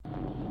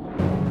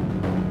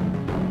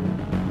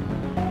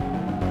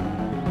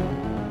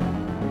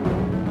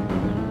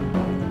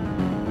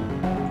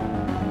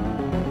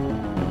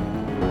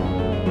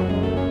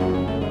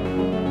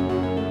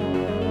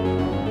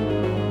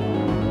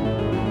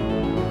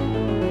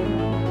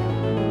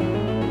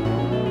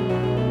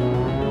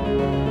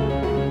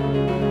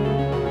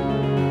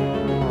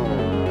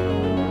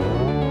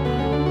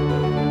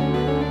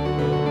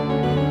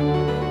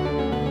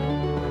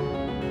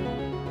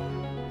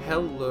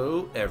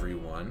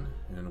everyone,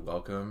 and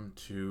welcome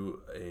to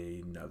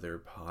another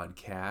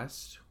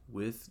podcast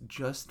with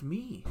just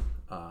me.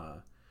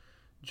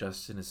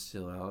 Justin is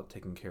still out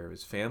taking care of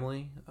his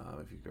family.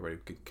 If you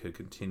could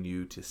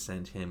continue to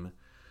send him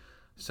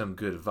some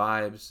good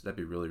vibes, that'd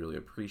be really, really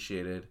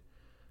appreciated.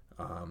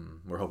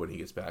 We're hoping he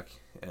gets back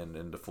and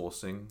into full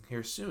swing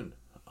here soon.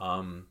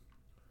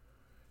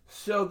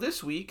 So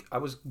this week, I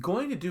was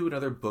going to do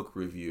another book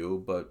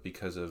review, but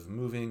because of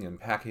moving and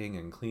packing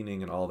and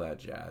cleaning and all that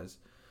jazz,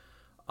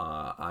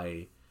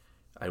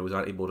 I was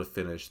not able to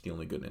finish The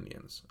Only Good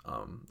Indians.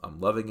 I'm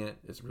loving it.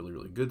 It's really,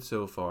 really good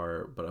so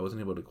far, but I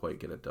wasn't able to quite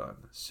get it done.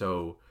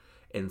 So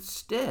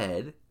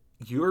instead,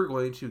 you're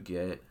going to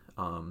get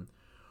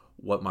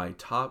what my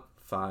top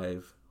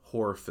 5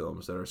 horror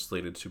films that are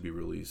slated to be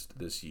released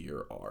this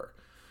year are.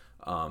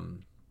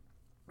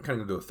 Kind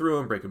of go through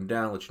them, break them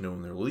down, let you know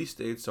when their release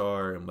dates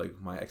are, and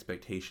like my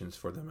expectations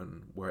for them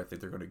and where I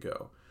think they're going to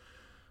go.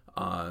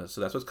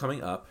 So that's what's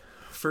coming up.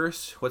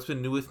 First, what's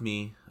been new with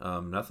me?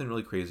 Nothing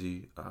really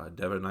crazy.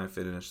 Devin and I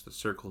finished The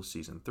Circle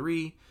Season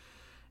 3,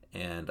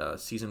 and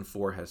Season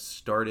 4 has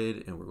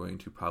started, and we're going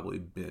to probably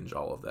binge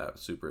all of that.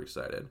 Super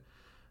excited.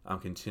 I'm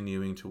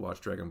continuing to watch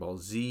Dragon Ball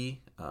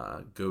Z.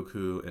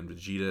 Goku and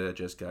Vegeta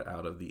just got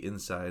out of the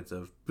insides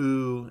of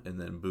Boo,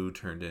 and then Boo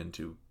turned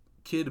into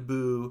Kid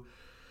Boo,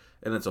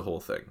 and it's a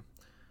whole thing.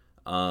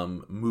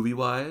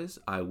 Movie-wise,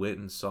 I went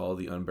and saw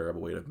The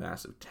Unbearable Weight of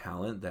Massive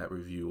Talent. That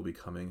review will be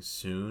coming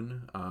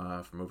soon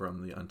from over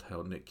on the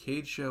Untitled Nick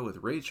Cage Show with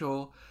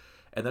Rachel.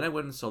 And then I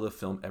went and saw the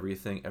film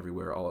Everything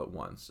Everywhere All at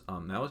Once.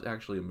 That was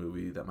actually a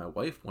movie that my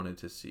wife wanted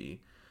to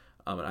see,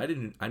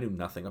 and I knew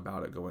nothing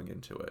about it going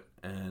into it.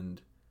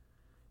 And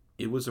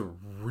it was a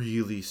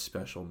really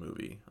special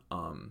movie.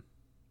 I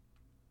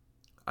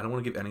don't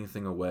want to give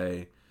anything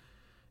away.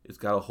 It's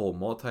got a whole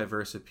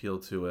multiverse appeal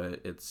to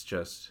it.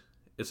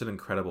 It's an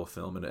incredible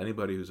film, and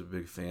anybody who's a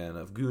big fan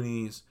of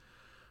Goonies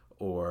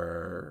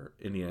or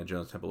Indiana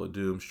Jones Temple of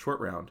Doom, Short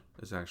Round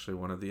is actually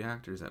one of the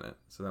actors in it.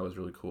 So that was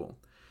really cool.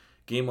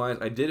 Game-wise,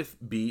 I did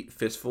beat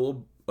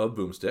Fistful of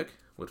Boomstick,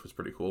 which was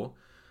pretty cool.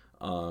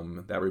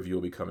 That review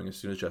will be coming as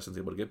soon as Justin's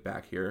able to get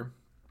back here.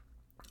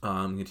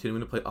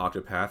 Continuing to play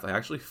Octopath, I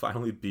actually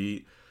finally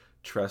beat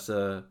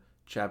Tressa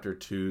Chapter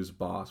 2's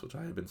boss, which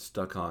I have been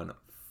stuck on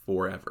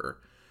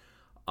forever.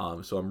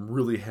 So I'm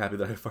really happy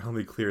that I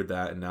finally cleared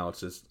that, and now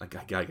it's just like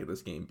I gotta get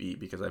this game beat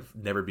because I've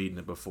never beaten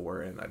it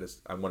before, and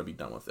I want to be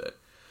done with it.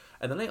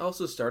 And then I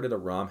also started a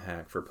ROM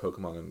hack for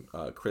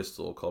Pokemon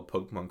Crystal called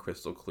Pokemon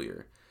Crystal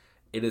Clear.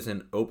 It is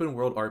an open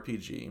world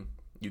RPG.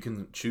 You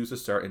can choose to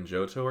start in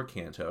Johto or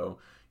Kanto.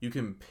 You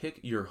can pick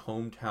your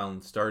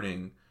hometown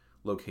starting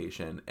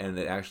location, and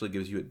it actually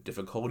gives you a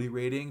difficulty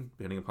rating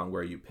depending upon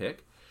where you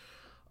pick.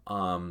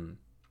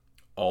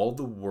 All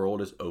the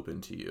world is open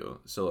to you,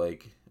 so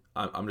like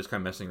I'm just kind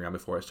of messing around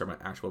before I start my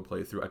actual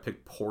playthrough. I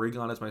picked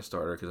Porygon as my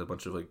starter because a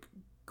bunch of like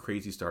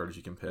crazy starters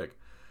you can pick,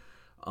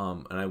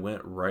 and I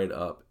went right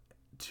up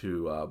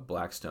to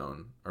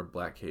Blackstone or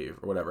Black Cave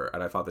or whatever,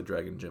 and I fought the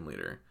Dragon Gym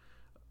Leader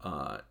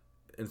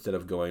instead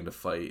of going to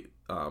fight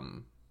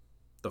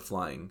the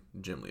Flying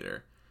Gym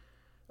Leader.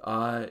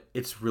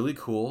 It's really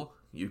cool.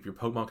 Your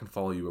Pokemon can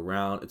follow you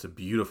around. It's a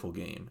beautiful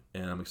game,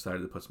 and I'm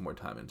excited to put some more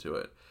time into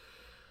it.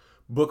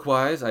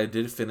 Book-wise, I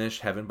did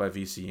finish Heaven by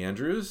V.C.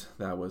 Andrews.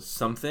 That was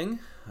something.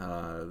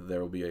 There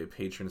will be a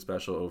Patreon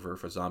special over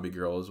for Zombie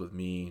Girls with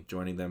me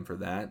joining them for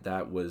that.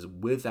 That was,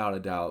 without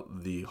a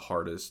doubt, the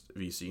hardest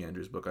V.C.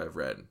 Andrews book I've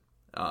read.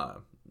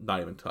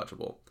 Not even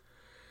touchable.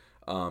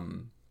 I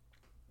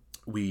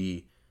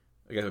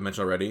guess I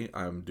mentioned already,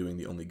 I'm doing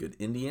The Only Good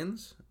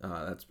Indians.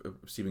 That's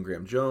Stephen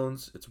Graham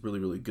Jones. It's really,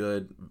 really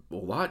good. A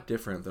lot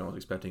different than I was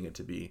expecting it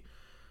to be.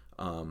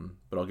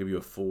 But I'll give you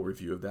a full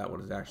review of that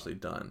when it's actually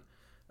done.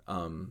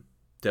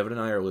 Devin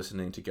and I are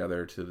listening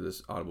together to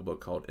this Audible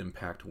book called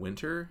Impact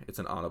Winter. It's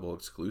an Audible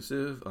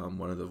exclusive.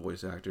 One of the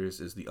voice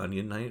actors is the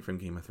Onion Knight from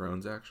Game of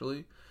Thrones,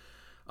 actually.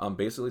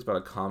 Basically, it's about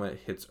a comet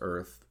hits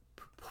Earth,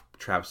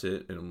 traps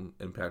it in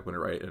Impact Winter,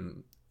 right,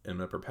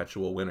 in a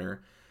perpetual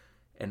winter,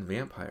 and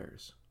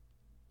vampires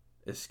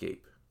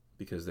escape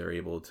because they're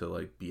able to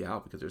like be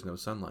out because there's no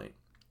sunlight.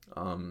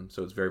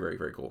 So it's very, very,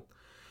 very cool.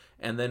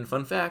 And then,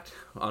 fun fact,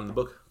 on the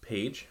book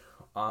page,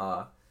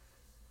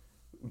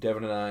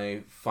 Devin and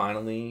I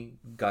finally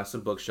got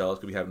some bookshelves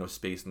because we have no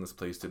space in this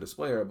place to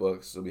display our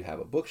books. So we have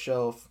a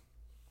bookshelf.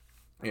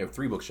 We have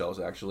 3 bookshelves,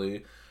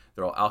 actually.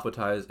 They're all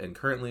alphabetized, and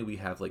currently we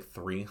have like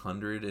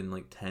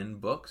 310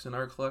 books in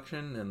our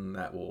collection, and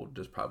that will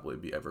just probably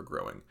be ever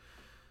growing.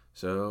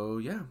 So,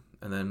 yeah.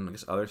 And then, I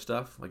guess, other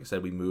stuff. Like I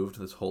said, we moved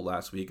this whole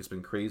last week. It's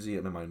been crazy.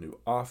 I'm in my new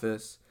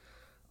office.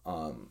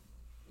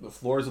 The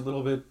floor is a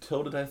little bit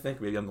tilted, I think.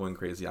 Maybe I'm going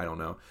crazy. I don't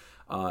know.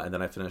 And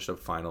then I finished up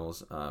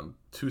finals.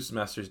 2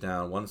 semesters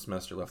down, 1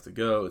 semester left to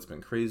go. It's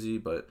been crazy,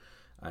 but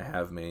I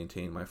have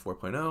maintained my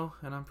 4.0,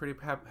 and I'm pretty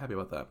happy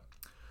about that.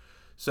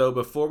 So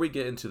before we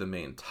get into the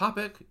main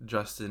topic,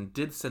 Justin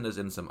did send us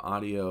in some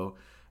audio,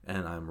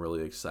 and I'm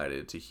really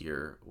excited to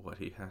hear what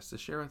he has to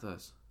share with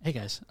us. Hey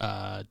guys,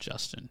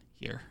 Justin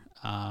here.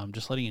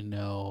 Just letting you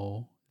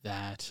know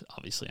that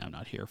obviously I'm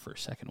not here for a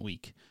second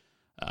week.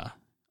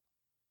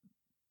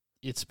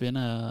 It's been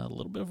a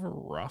little bit of a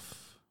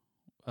rough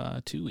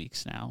 2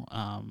 weeks now.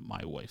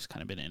 My wife's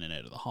kind of been in and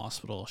out of the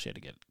hospital. She had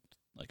to get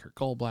like her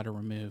gallbladder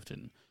removed,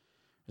 and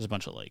there's a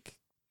bunch of like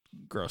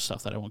gross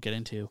stuff that I won't get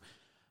into.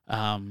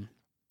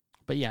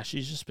 But yeah,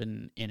 she's just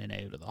been in and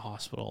out of the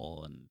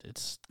hospital, and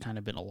it's kind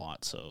of been a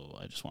lot. So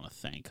I just want to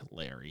thank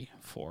Larry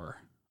for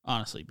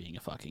honestly being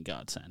a fucking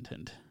godsend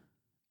and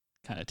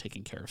kind of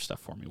taking care of stuff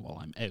for me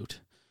while I'm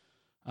out.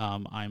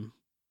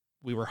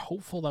 We were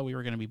hopeful that we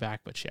were going to be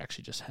back, but she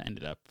actually just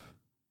ended up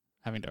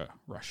having to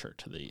rush her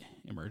to the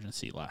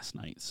emergency last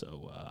night.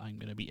 So I'm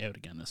going to be out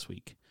again this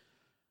week.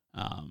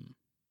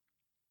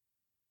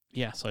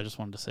 Yeah, so I just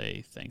wanted to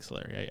say thanks,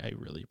 Larry. I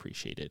really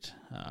appreciate it.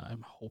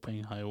 I'm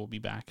hoping I will be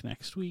back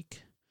next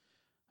week.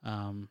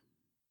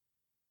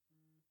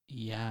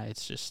 Yeah,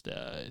 it's just,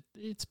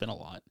 it's been a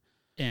lot.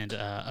 And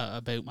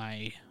about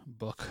my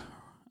book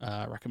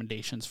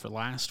recommendations for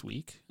last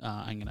week,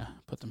 I'm going to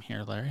put them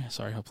here, Larry.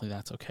 Sorry, hopefully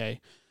that's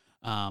okay.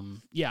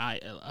 Yeah,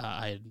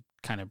 I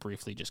kind of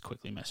briefly just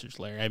quickly messaged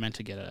Larry. I meant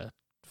to get a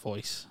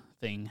voice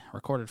thing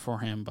recorded for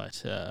him,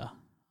 but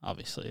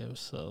obviously I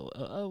was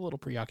a little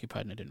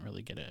preoccupied and I didn't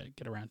really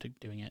get around to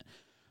doing it.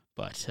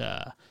 But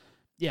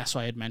yeah, so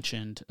I had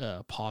mentioned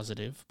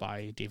Positive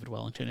by David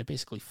Wellington. It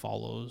basically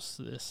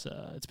follows this,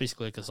 it's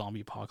basically like a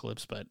zombie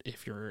apocalypse, but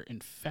if you're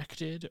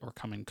infected or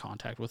come in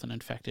contact with an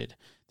infected,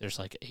 there's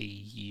like a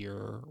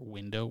year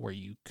window where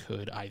you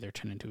could either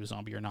turn into a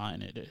zombie or not,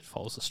 and it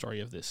follows the story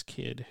of this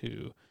kid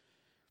who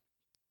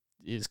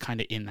is kind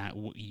of in that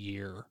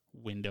year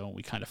window, and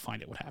we kind of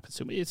find out what happens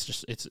to him. It's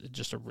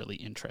just a really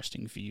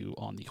interesting view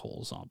on the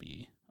whole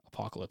zombie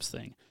apocalypse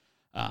thing.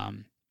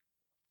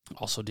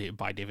 Also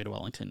by David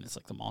Wellington. It's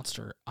like the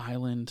Monster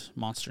Island,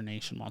 Monster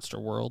Nation, Monster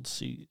World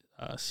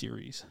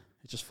series.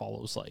 It just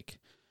follows like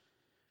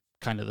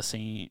kind of the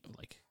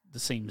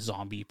same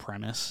zombie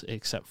premise,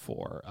 except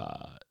for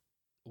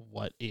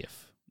what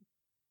if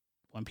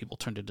when people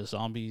turned into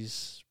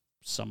zombies,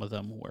 some of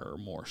them were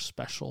more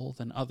special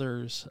than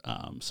others.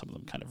 Some of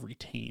them kind of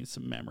retain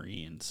some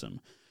memory and some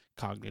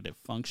cognitive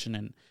function,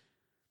 and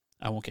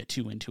I won't get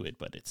too into it,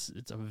 but it's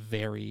a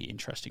very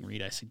interesting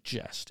read. I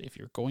suggest if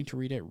you're going to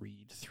read it,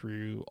 read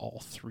through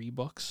all 3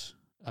 books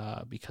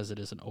because it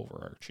is an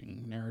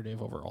overarching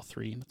narrative over all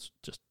 3, and it's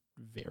just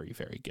very,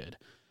 very good.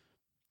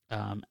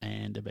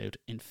 And about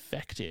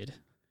Infected,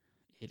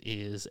 it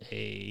is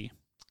a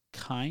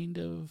kind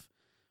of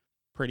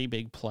pretty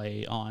big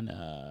play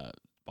on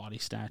body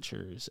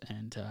statures,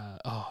 and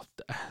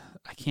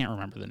I can't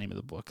remember the name of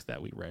the book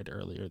that we read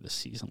earlier this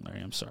season,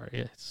 Larry. I'm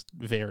sorry.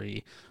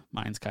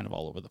 Mine's kind of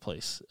all over the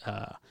place.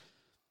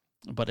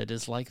 But it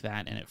is like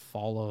that, and it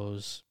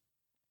follows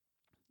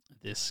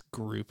this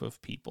group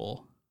of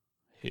people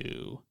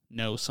who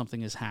know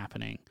something is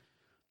happening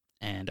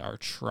and are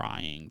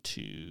trying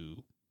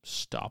to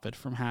stop it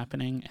from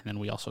happening. And then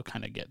we also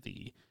kind of get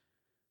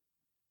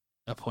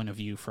a point of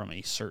view from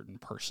a certain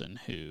person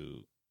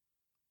who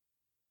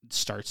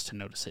starts to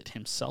notice it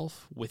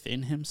himself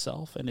within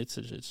himself, and it's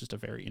just a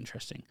very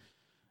interesting,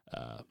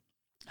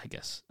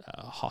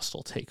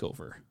 hostile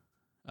takeover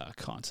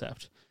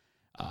concept.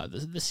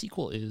 The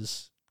sequel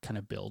is kind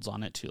of builds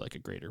on it to like a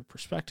greater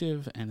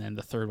perspective, and then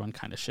the third one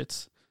kind of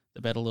shits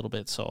the bed a little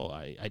bit, so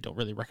I don't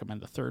really recommend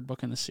the third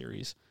book in the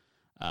series.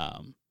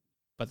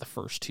 But the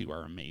first 2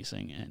 are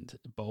amazing, and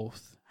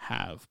both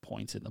have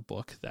points in the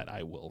book that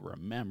I will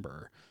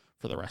remember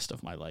for the rest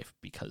of my life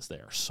because they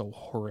are so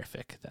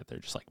horrific that they're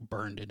just like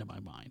burned into my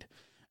mind.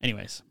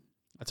 Anyways,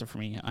 that's it for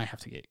me. I have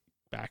to get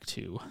back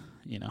to,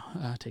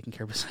 taking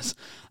care of business.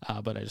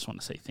 But I just want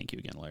to say thank you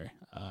again, Larry.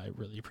 I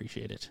really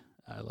appreciate it.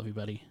 I love you,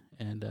 buddy.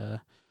 And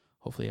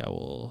hopefully I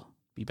will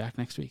be back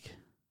next week.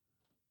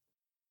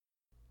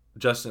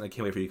 Justin, I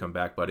can't wait for you to come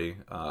back, buddy.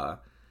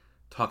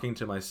 Talking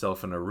to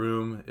myself in a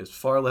room is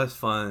far less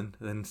fun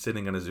than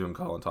sitting on a Zoom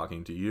call and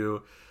talking to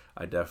you.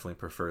 I definitely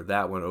prefer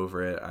that one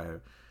over it. I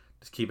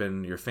just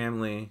keeping your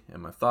family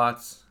and my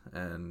thoughts,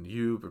 and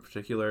you in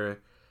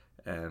particular,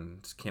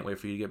 and just can't wait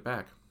for you to get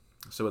back.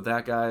 So with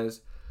that,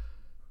 guys,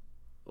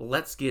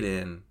 let's get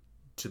in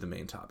to the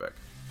main topic.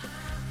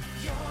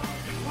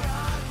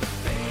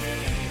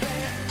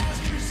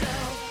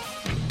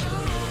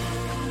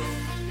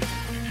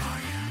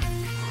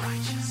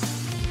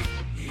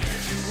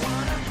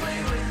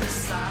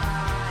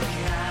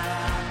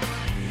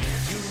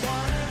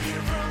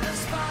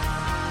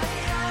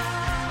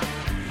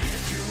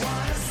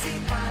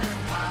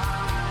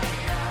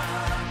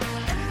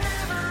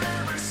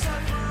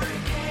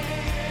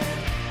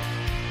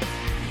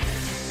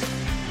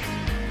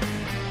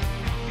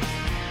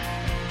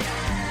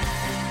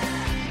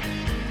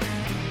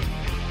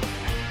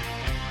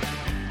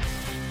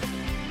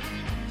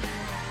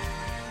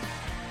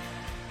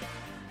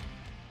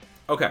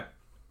 Okay,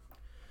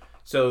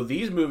 so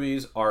these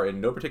movies are in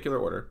no particular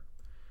order.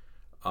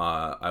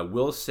 I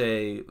will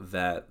say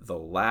that the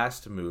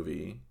last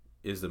movie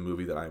is the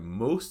movie that I'm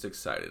most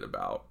excited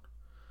about,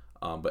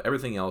 but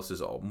everything else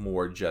is all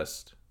more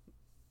just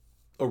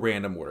a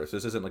random order. So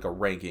this isn't like a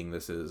ranking.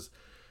 This is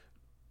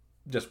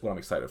just what I'm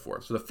excited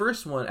for. So the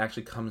first one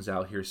actually comes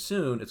out here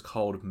soon. It's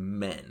called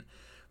Men.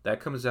 That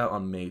comes out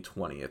on May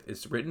 20th.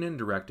 It's written and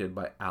directed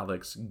by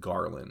Alex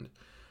Garland.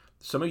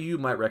 Some of you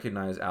might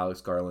recognize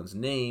Alex Garland's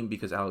name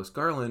because Alex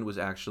Garland was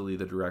actually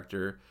the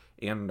director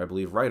and I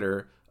believe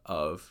writer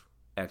of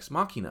Ex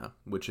Machina,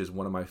 which is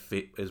one of my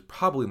is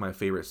probably my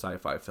favorite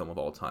sci-fi film of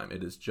all time.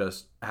 It is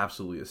just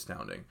absolutely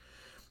astounding.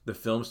 The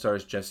film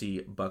stars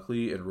Jessie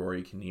Buckley and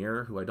Rory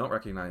Kinnear, who I don't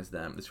recognize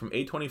them. It's from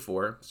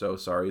A24, so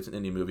sorry, it's an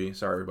indie movie.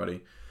 Sorry,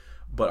 everybody.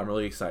 But I'm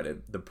really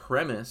excited. The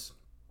premise,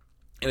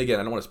 and again,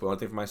 I don't want to spoil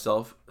anything for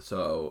myself,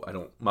 so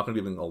I'm not going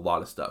to be giving a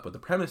lot of stuff, but the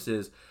premise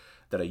is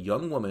that a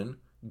young woman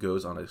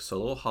goes on a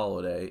solo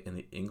holiday in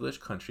the English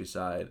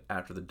countryside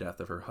after the death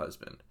of her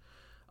husband.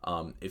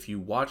 If you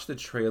watch the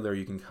trailer,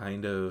 you can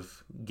kind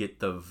of get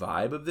the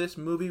vibe of this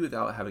movie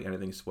without having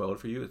anything spoiled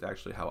for you. It's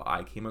actually how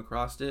I came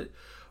across it.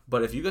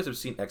 But if you guys have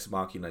seen Ex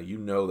Machina, you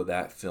know that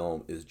that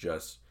film is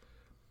just,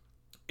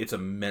 it's a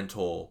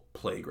mental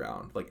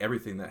playground. Like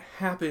everything that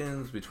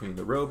happens between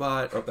the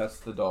robot, oh, that's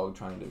the dog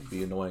trying to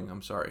be annoying.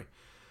 I'm sorry.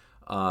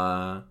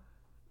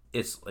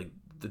 It's like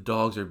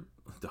the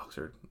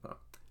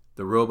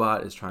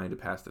robot is trying to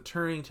pass the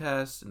Turing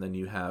test, and then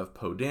you have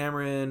Poe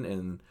Dameron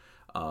and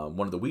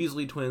one of the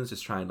Weasley twins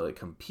just trying to like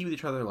compete with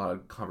each other. A lot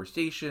of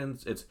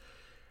conversations.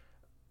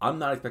 I'm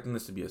not expecting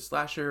this to be a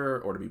slasher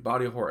or to be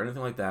body horror or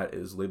anything like that. It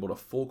is labeled a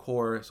full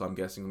core, so I'm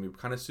guessing it'll be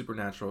kind of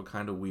supernatural,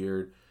 kind of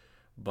weird,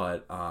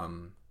 but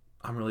I'm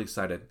really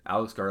excited.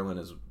 Alex Garland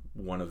is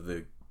one of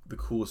the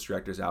coolest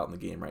directors out in the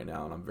game right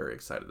now, and I'm very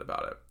excited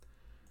about it.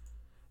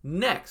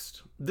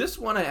 Next, this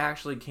one I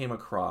actually came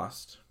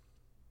across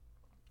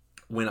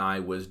when I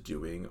was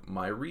doing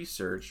my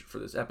research for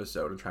this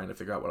episode and trying to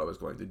figure out what I was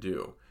going to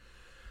do.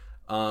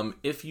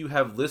 If you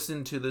have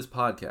listened to this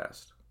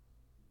podcast,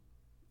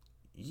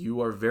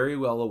 you are very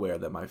well aware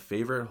that my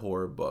favorite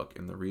horror book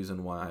and the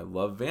reason why I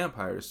love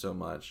vampires so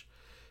much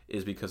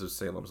is because of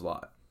Salem's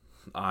Lot.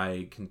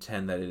 I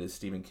contend that it is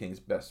Stephen King's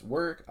best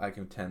work. I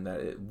contend that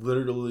it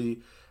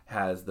literally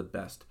has the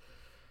best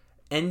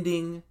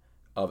ending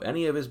of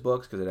any of his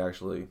books because it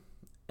actually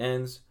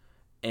ends.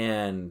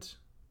 And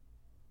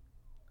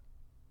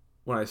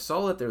when I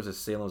saw that there was a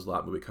Salem's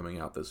Lot movie coming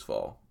out this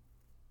fall,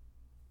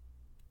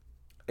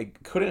 I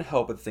couldn't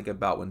help but think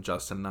about when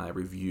Justin and I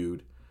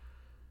reviewed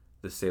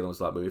the Salem's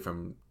Lot movie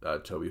from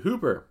Tobe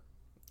Hooper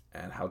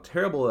and how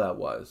terrible that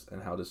was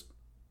and how just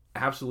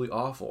absolutely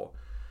awful.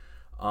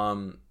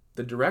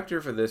 The director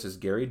for this is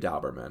Gary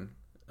Dauberman.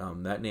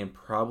 That name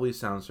probably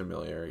sounds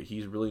familiar.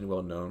 He's really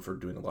well known for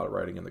doing a lot of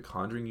writing in the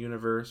Conjuring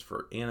universe,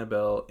 for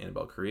Annabelle,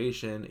 Annabelle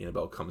Creation,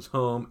 Annabelle Comes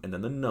Home, and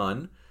then The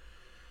Nun.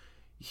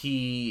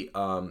 He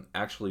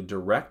actually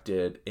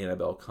directed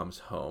Annabelle Comes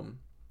Home,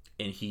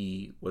 and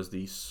he was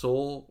the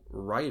sole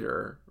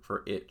writer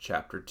for It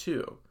Chapter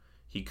 2.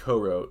 He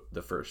co-wrote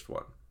the first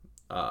one,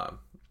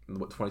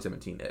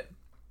 2017 It.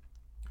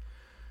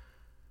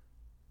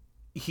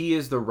 He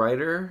is the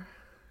writer,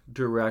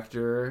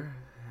 director,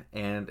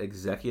 and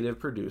executive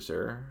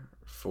producer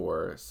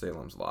for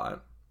Salem's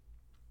Lot.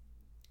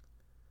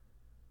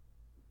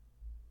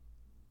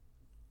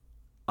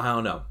 I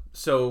don't know.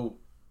 So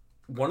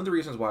one of the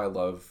reasons why I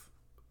love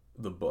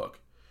the book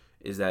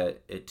is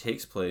that it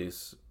takes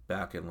place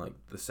back in like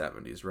the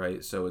 70s,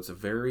 right? So it's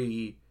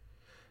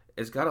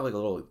got a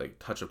little like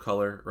touch of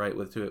color right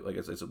to it. Like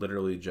it's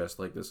literally just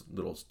like this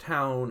little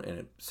town, and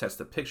it sets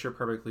the picture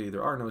perfectly.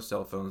 There are no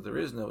cell phones. There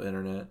is no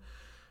internet.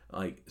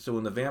 Like, so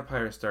when the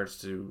vampire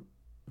starts to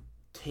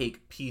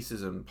take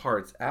pieces and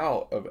parts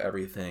out of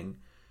everything,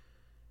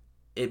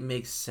 it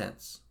makes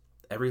sense.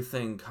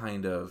 Everything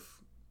kind of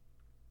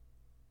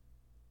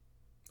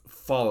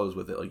follows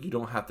with it. Like, you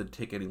don't have to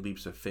take any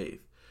leaps of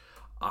faith.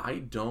 I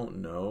don't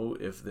know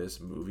if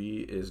this movie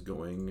is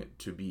going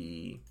to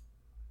be...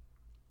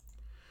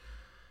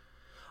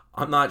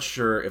 I'm not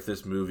sure if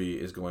this movie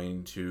is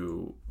going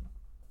to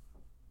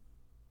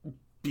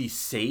be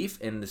safe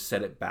and to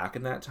set it back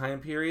in that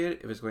time period,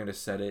 if it's going to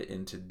set it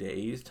in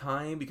today's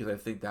time, because I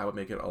think that would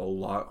make it a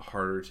lot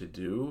harder to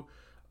do.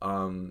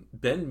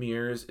 Ben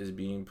Mears is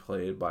being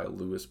played by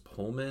Lewis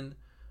Pullman.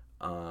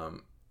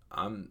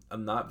 I'm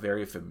not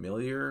very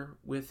familiar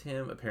with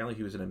him. Apparently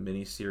he was in a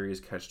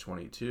miniseries,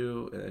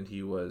 Catch-22, and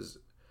he was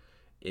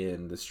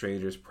in The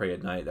Strangers Prey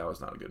at Night. That was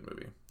not a good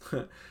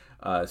movie.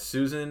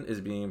 Susan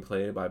is being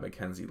played by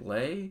Mackenzie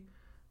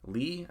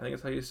Lee, I think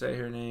that's how you say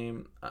her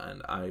name,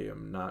 and I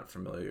am not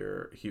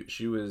familiar.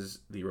 She was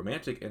the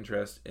romantic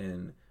interest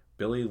in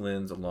Billy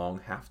Lynn's Long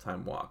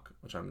Halftime Walk,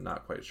 which I'm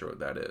not quite sure what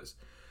that is.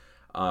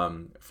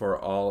 For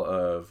all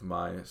of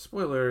my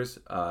spoilers,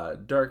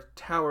 Dark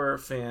Tower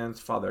fans,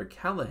 Father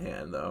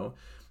Callahan, though,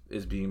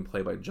 is being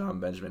played by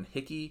John Benjamin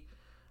Hickey.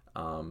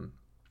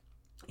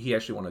 He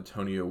actually won a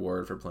Tony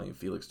Award for playing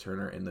Felix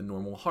Turner in The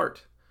Normal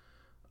Heart.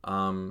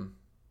 I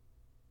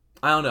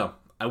don't know.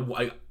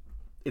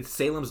 It's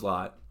Salem's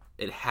Lot.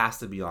 It has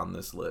to be on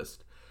this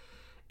list.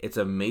 It's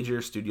a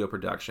major studio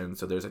production,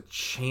 so there's a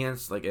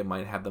chance like it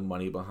might have the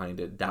money behind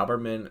it.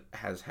 Dauberman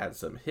has had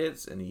some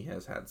hits and he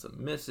has had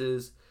some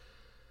misses.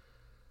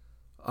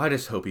 I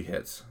just hope he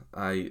hits.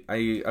 I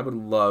would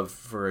love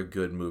for a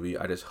good movie.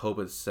 I just hope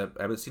it's... I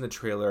haven't seen a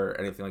trailer or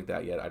anything like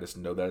that yet. I just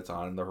know that it's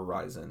on the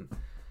horizon.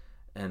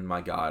 And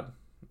my God,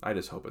 I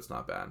just hope it's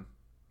not bad.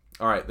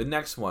 All right, the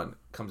next one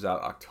comes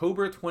out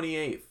October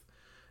 28th.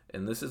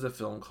 And this is a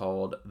film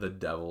called The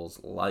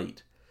Devil's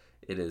Light.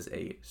 It is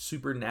a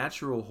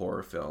supernatural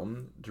horror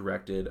film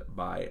directed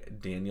by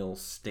Daniel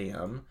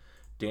Stamm.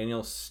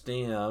 Daniel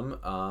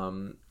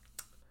Stamm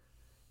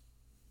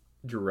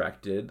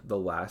directed The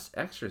Last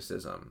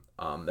Exorcism.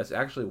 That's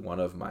actually one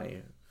of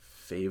my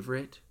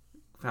favorite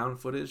found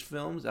footage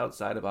films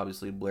outside of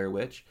obviously Blair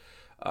Witch.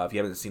 If you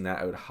haven't seen that,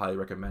 I would highly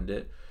recommend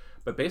it.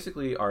 But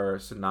basically, our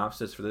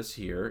synopsis for this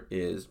here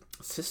is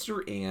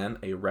Sister Anne,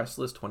 a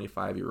restless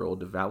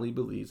 25-year-old, devoutly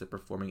believes that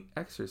performing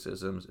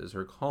exorcisms is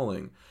her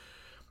calling.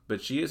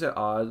 But she is at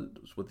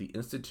odds with the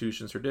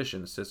institution's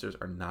tradition. Sisters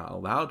are not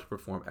allowed to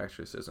perform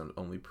exorcisms,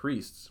 only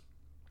priests.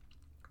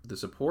 With the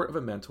support of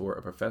a mentor,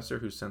 a professor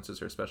who senses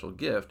her special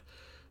gift,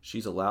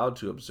 she's allowed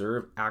to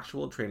observe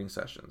actual training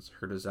sessions.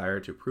 Her desire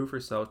to prove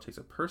herself takes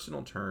a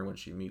personal turn when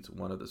she meets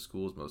one of the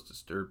school's most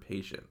disturbed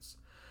patients.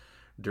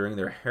 During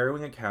their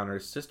harrowing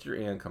encounters, Sister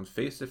Anne comes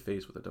face to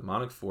face with a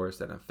demonic force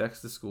that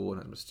infects the school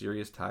and has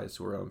mysterious ties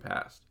to her own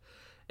past.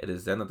 It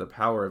is then that the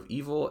power of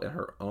evil and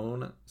her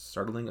own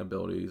startling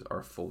abilities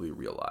are fully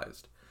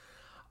realized.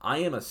 I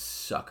am a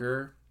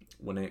sucker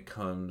when it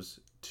comes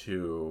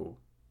to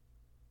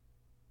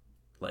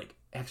like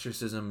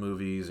exorcism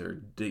movies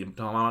or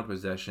demonic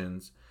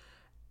possessions,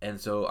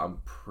 and so I'm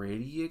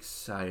pretty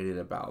excited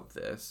about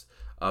this.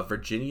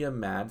 Virginia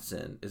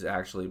Madsen is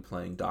actually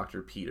playing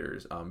Dr.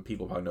 Peters.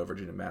 People probably know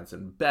Virginia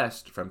Madsen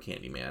best from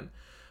Candyman.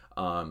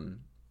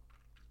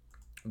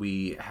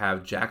 We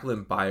have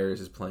Jacqueline Byers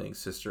is playing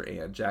Sister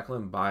Anne.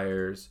 Jacqueline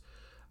Byers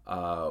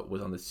was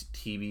on this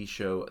TV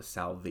show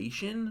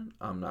Salvation.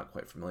 I'm not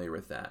quite familiar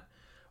with that.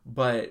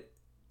 But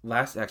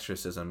Last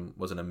Exorcism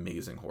was an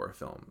amazing horror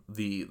film.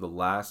 The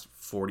last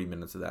 40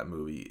 minutes of that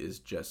movie is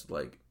just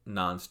like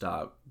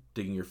nonstop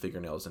digging your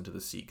fingernails into the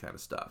seat kind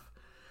of stuff.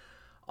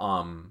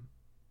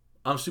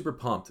 I'm super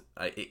pumped.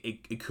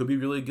 It could be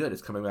really good.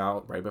 It's coming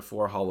out right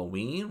before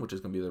Halloween, which is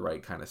going to be the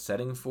right kind of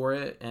setting for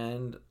it.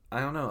 And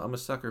I don't know. I'm a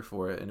sucker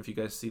for it. And if you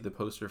guys see the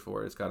poster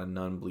for it, it's got a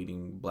nun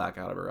bleeding black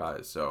out of her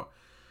eyes. So,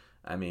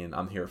 I mean,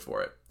 I'm here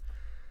for it.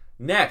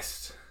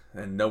 Next,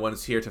 and no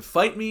one's here to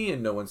fight me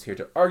and no one's here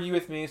to argue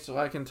with me, so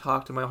I can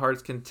talk to my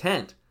heart's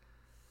content.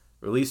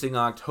 Releasing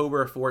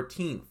October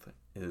 14th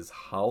is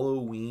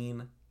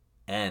Halloween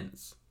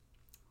Ends.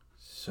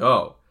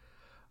 So,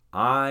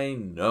 I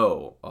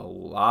know a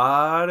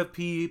lot of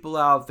people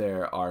out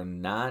there are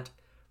not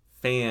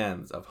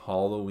fans of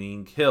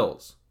Halloween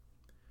Kills.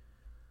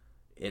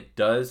 It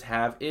does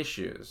have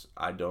issues.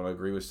 I don't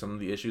agree with some of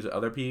the issues that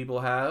other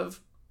people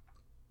have,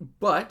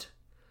 but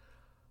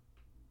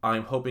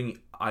I'm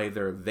hoping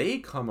either they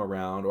come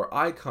around or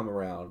I come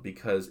around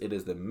because it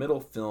is the middle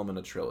film in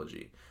a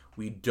trilogy.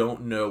 We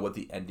don't know what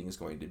the ending is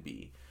going to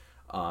be.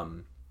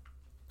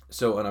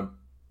 So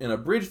in a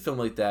bridge film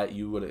like that,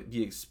 you would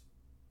be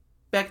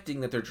expecting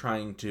that they're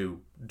trying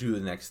to do the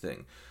next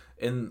thing.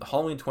 In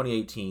Halloween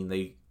 2018,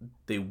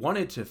 they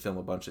wanted to film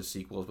a bunch of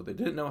sequels, but they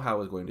didn't know how it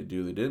was going to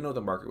do. They didn't know what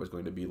the market was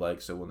going to be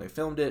like. So when they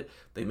filmed it,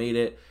 they made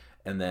it,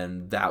 and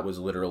then that was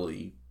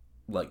literally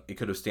like it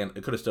could have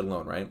stood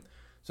alone, right?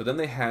 So then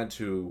they had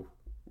to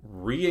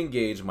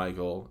re-engage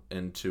Michael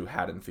into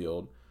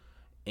Haddonfield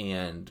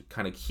and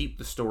kind of keep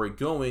the story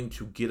going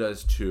to get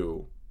us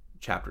to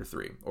Chapter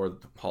 3 or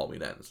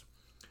Halloween Ends.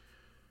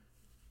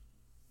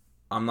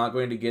 I'm not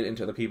going to get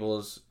into the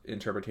people's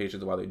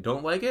interpretations of why they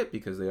don't like it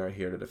because they are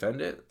here to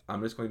defend it.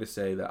 I'm just going to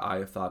say that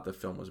I thought the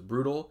film was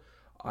brutal.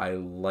 I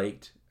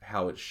liked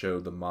how it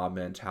showed the mob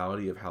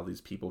mentality of how these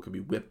people could be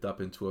whipped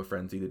up into a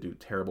frenzy to do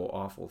terrible,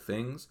 awful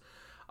things.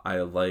 I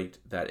liked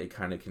that it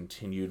kind of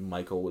continued.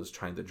 Michael was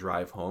trying to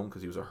drive home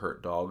because he was a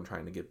hurt dog and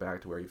trying to get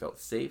back to where he felt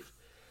safe.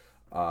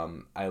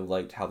 I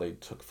liked how they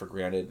took for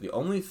granted. The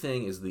only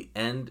thing is the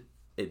end.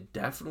 It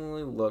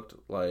definitely looked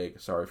like,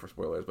 sorry for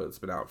spoilers, but it's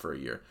been out for a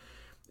year.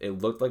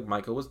 It looked like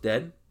Michael was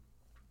dead.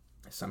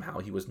 Somehow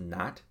he was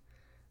not.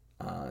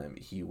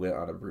 He went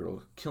on a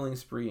brutal killing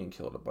spree and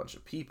killed a bunch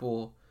of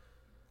people.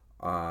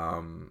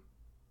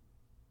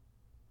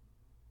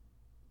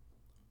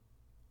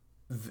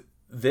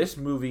 This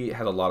movie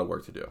had a lot of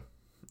work to do.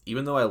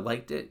 Even though I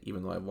liked it,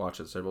 even though I've watched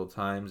it several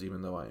times,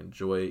 even though I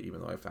enjoy it,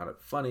 even though I found it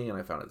funny and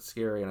I found it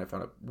scary and I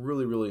found it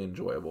really, really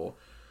enjoyable,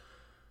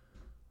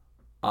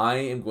 I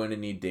am going to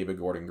need David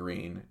Gordon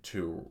Green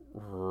to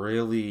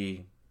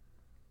really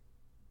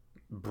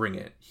bring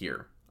it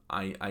here.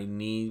 I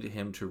need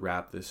him to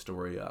wrap this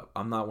story up.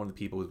 I'm not one of the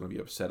people who's going to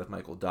be upset if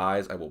Michael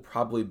dies. I will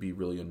probably be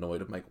really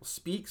annoyed if Michael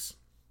speaks.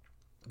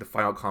 The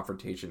final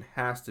confrontation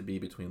has to be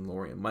between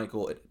Laurie and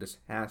Michael. It just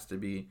has to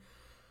be.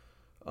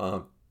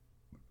 I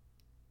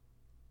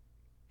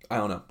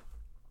don't know.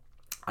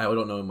 I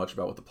don't know much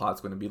about what the plot's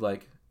going to be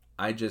like.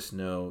 I just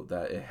know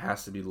that it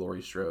has to be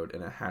Laurie Strode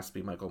and it has to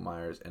be Michael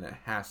Myers and it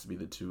has to be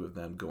the two of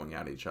them going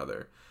at each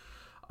other.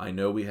 I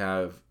know we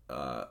have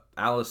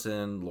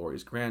Allison,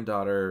 Laurie's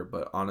granddaughter,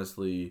 but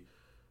honestly,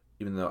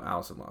 even though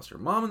Allison lost her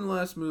mom in the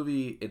last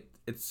movie,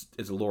 it's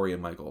Laurie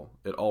and Michael.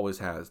 It always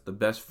has. The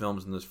best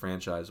films in this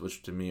franchise,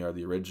 which to me are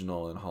the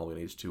original and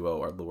Halloween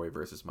H2O, are Laurie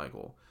versus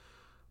Michael.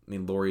 I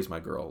mean, Laurie's my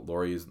girl.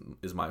 Laurie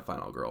is my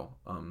final girl.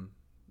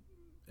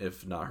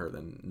 If not her,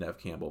 then Neve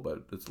Campbell,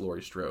 but it's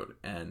Laurie Strode,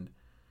 and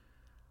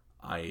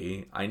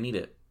I need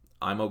it.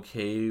 I'm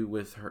okay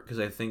with her because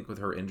I think with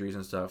her injuries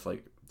and stuff,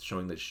 like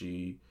showing that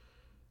she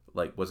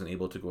like wasn't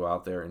able to go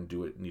out there and do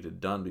what needed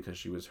done because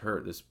she was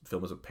hurt. This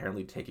film was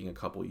apparently taking a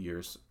couple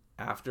years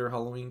after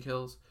Halloween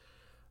Kills.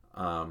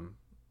 I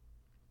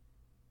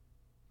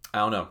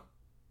don't know.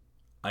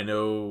 I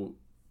know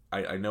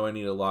I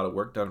need a lot of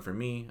work done for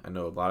me. I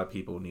know a lot of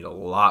people need a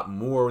lot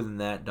more than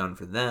that done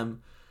for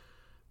them.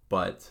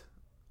 But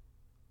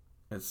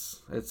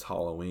it's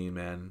Halloween,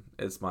 man.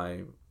 It's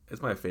my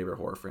favorite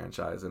horror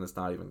franchise, and it's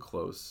not even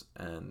close.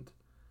 And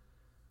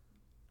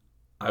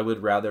I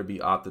would rather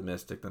be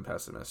optimistic than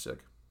pessimistic.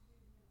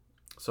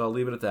 So I'll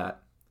leave it at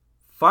that.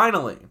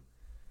 Finally,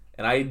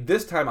 and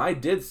this time I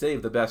did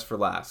save the best for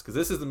last, because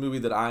this is the movie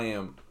that I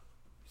am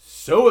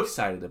so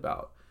excited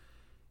about,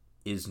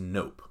 is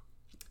Nope.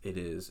 It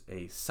is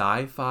a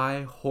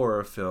sci-fi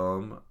horror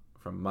film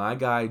from my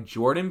guy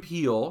Jordan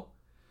Peele.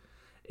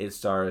 It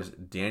stars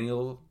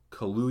Daniel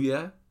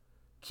Kaluuya,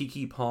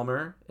 Keke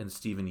Palmer, and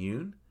Steven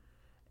Yeun.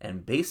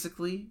 And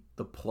basically,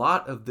 the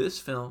plot of this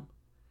film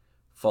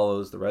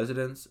follows the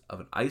residents of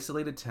an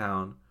isolated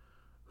town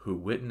who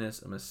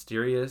witness a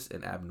mysterious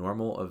and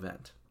abnormal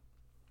event.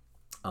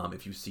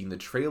 If you've seen the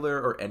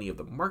trailer or any of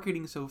the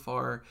marketing so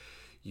far,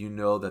 you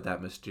know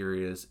that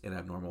mysterious and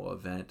abnormal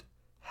event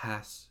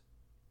has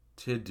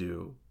to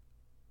do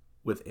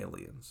with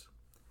aliens.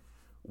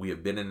 We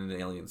have been in an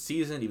alien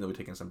season, even though we've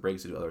taken some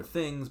breaks to do other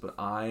things, but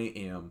I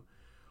am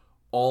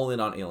all in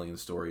on alien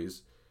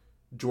stories.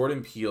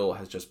 Jordan Peele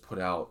has just put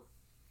out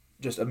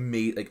just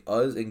amazing, like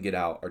Us and Get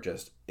Out are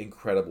just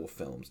incredible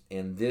films,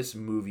 and this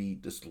movie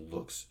just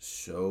looks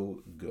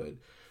so good.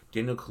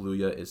 Daniel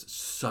Kaluuya is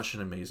such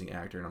an amazing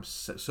actor, and I'm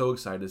so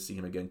excited to see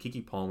him again.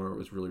 Keke Palmer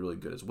was really, really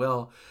good as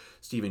well.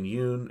 Steven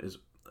Yeun is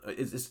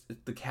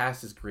the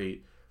cast is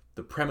great.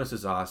 The premise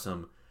is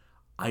awesome.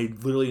 I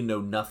literally know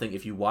nothing.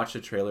 If you watch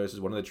the trailers, this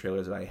is one of the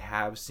trailers that I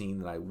have seen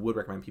that I would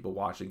recommend people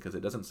watching because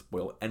it doesn't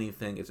spoil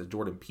anything. It's a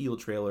Jordan Peele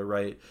trailer,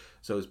 right?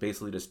 So it's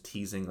basically just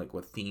teasing like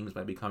what themes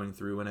might be coming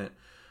through in it.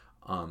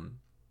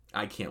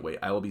 I can't wait.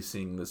 I will be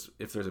seeing this.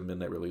 If there's a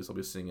midnight release, I'll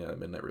be seeing a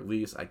midnight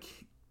release.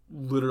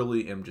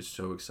 Literally am just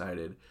so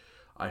excited.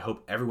 I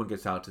hope everyone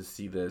gets out to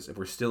see this. If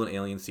we're still in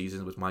alien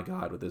season, which my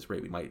God, with this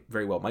rate, we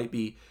might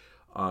be.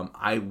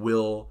 I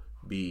will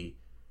be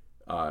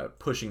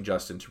pushing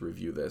Justin to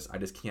review this. I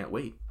just can't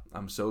wait.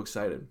 I'm so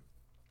excited.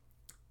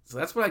 So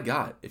that's what I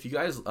got. If you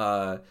guys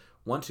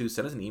want to,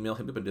 send us an email,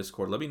 hit me up in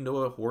Discord. Let me know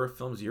what horror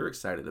films you're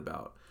excited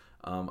about.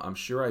 I'm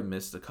sure I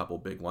missed a couple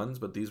big ones,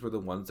 but these were the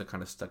ones that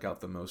kind of stuck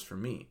out the most for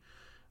me.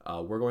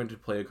 We're going to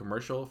play a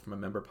commercial from a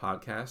member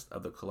podcast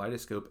of the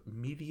Kaleidoscope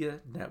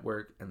Media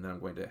Network, and then I'm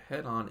going to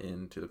head on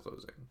into the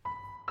closing.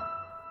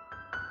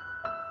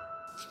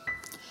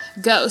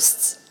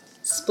 Ghosts.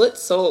 Split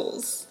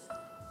souls.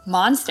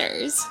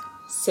 Monsters.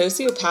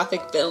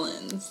 Sociopathic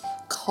villains.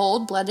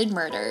 Cold-blooded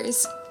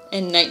murders.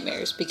 And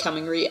nightmares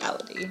becoming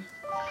reality.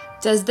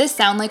 Does this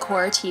sound like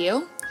horror to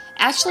you?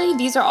 Actually,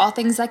 these are all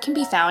things that can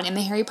be found in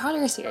the Harry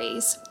Potter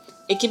series.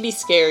 It can be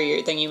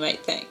scarier than you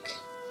might think.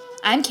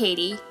 I'm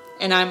Katie.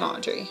 And I'm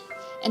Audrey.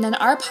 And on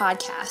our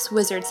podcast,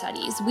 Wizard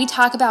Studies, we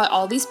talk about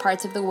all these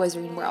parts of the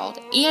wizarding world,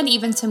 and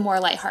even some more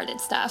lighthearted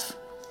stuff.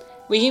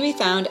 We can be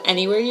found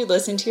anywhere you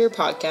listen to your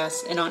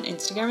podcasts, and on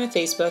Instagram and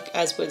Facebook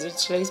as Wizard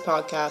Studies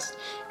Podcast,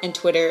 and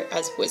Twitter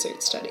as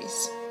Wizard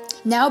Studies.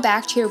 Now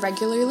back to your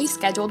regularly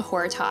scheduled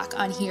horror talk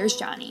on Here's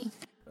Johnny.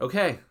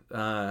 Okay,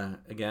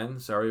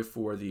 again, sorry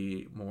for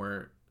the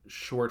more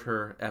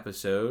shorter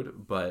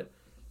episode, but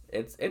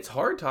it's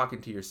hard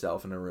talking to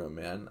yourself in a room,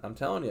 man. I'm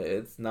telling you,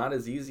 it's not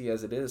as easy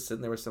as it is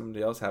sitting there with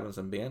somebody else having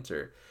some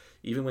banter.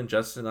 Even when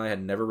Justin and I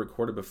had never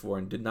recorded before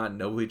and did not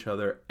know each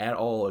other at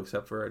all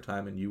except for our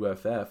time in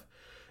UFF,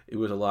 it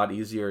was a lot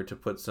easier to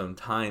put some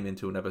time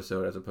into an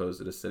episode as opposed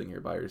to just sitting here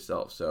by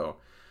yourself. So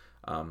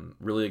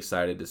really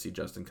excited to see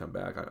Justin come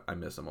back. I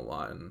miss him a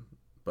lot.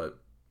 But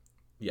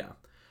yeah.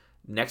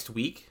 Next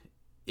week,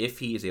 if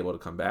he is able to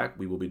come back,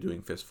 we will be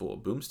doing Fistful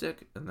of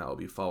Boomstick, and that will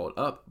be followed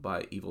up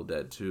by Evil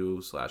Dead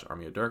 2 /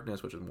 Army of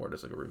Darkness, which is more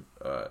just like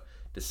a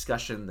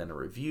discussion than a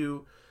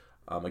review.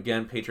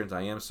 Again, patrons,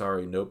 I am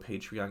sorry, no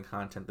Patreon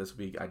content this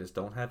week. I just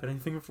don't have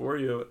anything for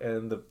you,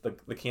 and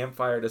the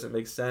campfire doesn't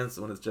make sense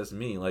when it's just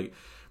me. Like,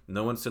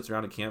 no one sits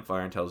around a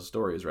campfire and tells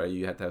stories, right?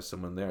 You have to have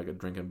someone there, like a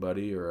drinking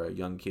buddy or a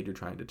young kid you're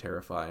trying to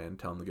terrify and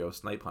tell them to go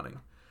snipe hunting.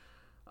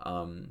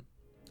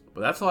 But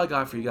that's all I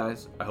got for you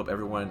guys. I hope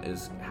everyone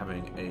is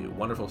having a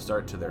wonderful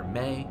start to their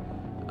May.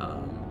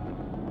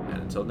 And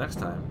until next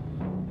time,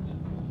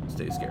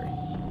 stay scary.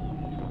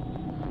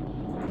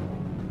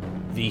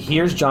 The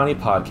Here's Johnny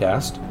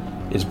podcast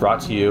is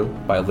brought to you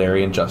by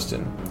Larry and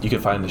Justin. You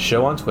can find the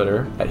show on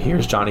Twitter at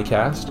Here's Johnny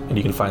Cast, and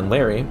you can find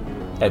Larry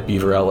at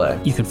Beaver LA.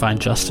 You can find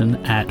Justin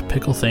at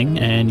Pickle Thing,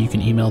 and you can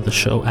email the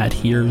show at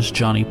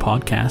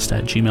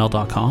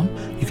here'sjohnnypodcast@gmail.com.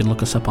 You can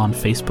look us up on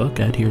Facebook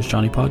at Here's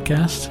Johnny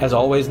Podcast. As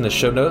always, in the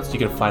show notes, you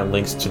can find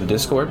links to the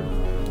Discord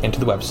and to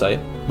the website.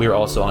 We are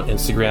also on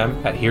Instagram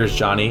at Here's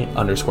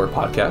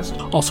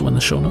Johnny_podcast. Also in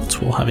the show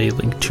notes, we'll have a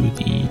link to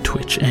the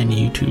Twitch and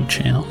YouTube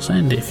channels.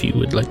 And if you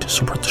would like to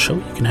support the show,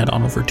 you can head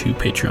on over to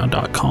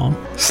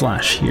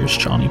patreon.com/Here's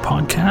Johnny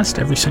Podcast.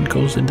 Every cent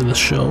goes into the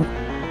show.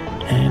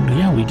 And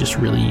yeah, we just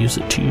really use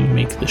it to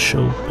make the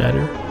show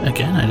better.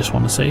 Again, I just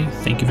want to say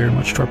thank you very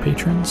much to our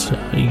patrons.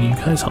 You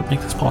guys help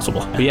make this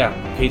possible. But yeah,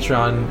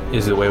 Patreon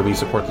is the way we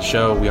support the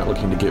show. We aren't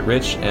looking to get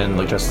rich. And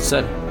like Justin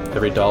said,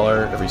 every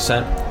dollar, every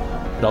cent,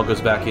 it all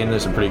goes back into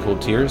some pretty cool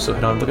tiers. So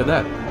head on and look at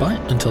that. But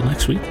until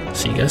next week,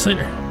 see you guys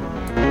later.